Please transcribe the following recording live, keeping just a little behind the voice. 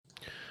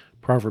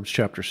Proverbs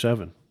chapter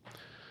 7.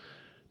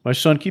 My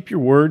son, keep your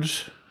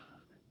words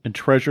and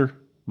treasure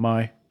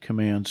my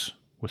commands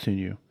within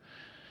you.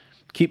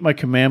 Keep my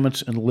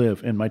commandments and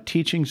live, and my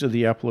teachings are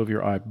the apple of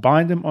your eye.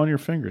 Bind them on your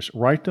fingers.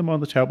 Write them on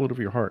the tablet of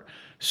your heart.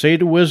 Say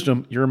to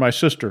wisdom, you're my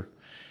sister,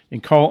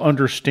 and call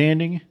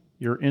understanding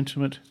your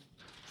intimate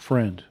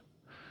friend,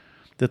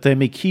 that they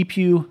may keep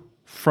you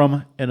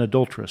from an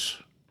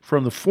adulteress,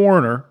 from the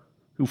foreigner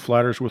who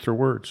flatters with her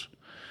words.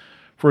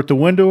 For at the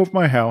window of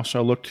my house I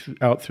looked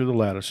out through the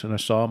lattice, and I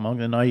saw among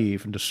the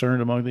naive and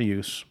discerned among the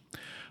youths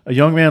a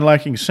young man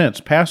lacking sense,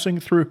 passing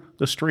through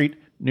the street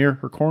near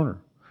her corner.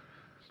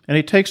 And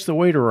he takes the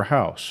way to her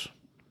house,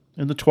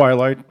 in the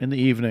twilight, in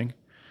the evening,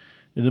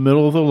 in the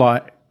middle of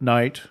the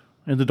night,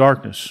 in the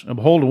darkness. And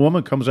behold, a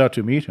woman comes out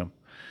to meet him,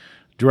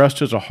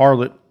 dressed as a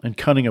harlot and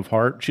cunning of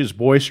heart. She is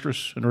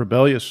boisterous and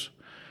rebellious.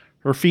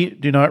 Her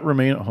feet do not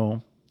remain at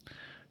home.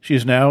 She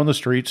is now in the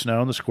streets,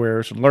 now in the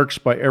squares, and lurks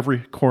by every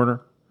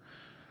corner.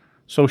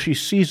 So she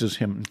seizes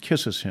him and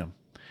kisses him.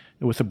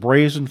 And with a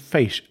brazen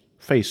face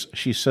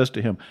she says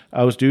to him,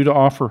 I was due to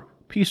offer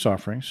peace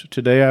offerings.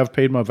 Today I have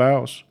paid my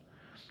vows.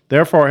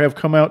 Therefore I have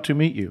come out to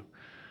meet you,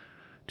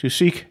 to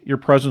seek your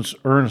presence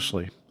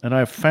earnestly, and I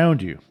have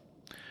found you.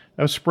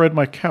 I have spread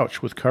my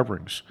couch with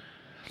coverings,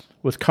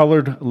 with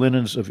colored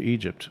linens of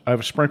Egypt. I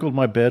have sprinkled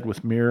my bed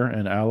with myrrh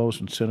and aloes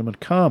and cinnamon.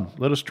 Come,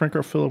 let us drink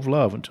our fill of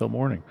love until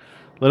morning.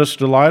 Let us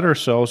delight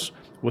ourselves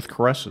with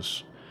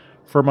caresses.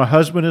 For my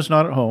husband is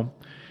not at home.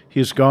 He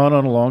has gone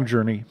on a long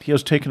journey. He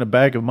has taken a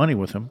bag of money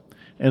with him,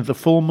 and at the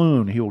full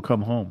moon he will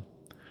come home.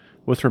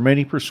 With her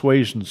many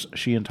persuasions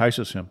she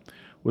entices him.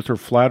 With her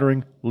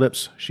flattering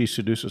lips she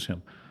seduces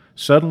him.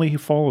 Suddenly he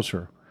follows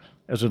her,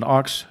 as an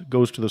ox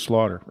goes to the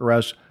slaughter, or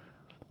as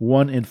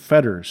one in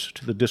fetters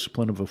to the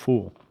discipline of a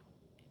fool,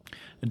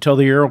 until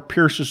the arrow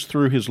pierces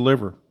through his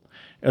liver.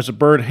 As a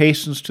bird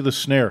hastens to the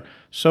snare,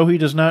 so he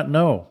does not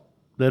know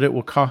that it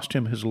will cost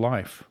him his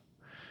life.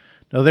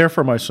 Now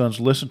therefore, my sons,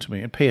 listen to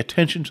me, and pay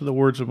attention to the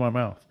words of my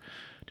mouth.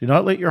 Do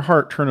not let your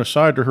heart turn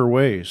aside to her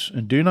ways,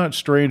 and do not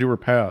stray into her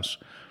paths.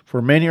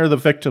 For many are the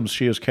victims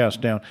she has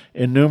cast down,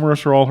 and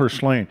numerous are all her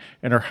slain,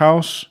 and her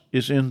house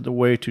is in the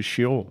way to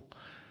Sheol,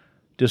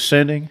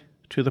 descending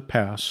to the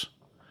pass,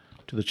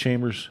 to the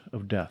chambers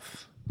of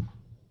death.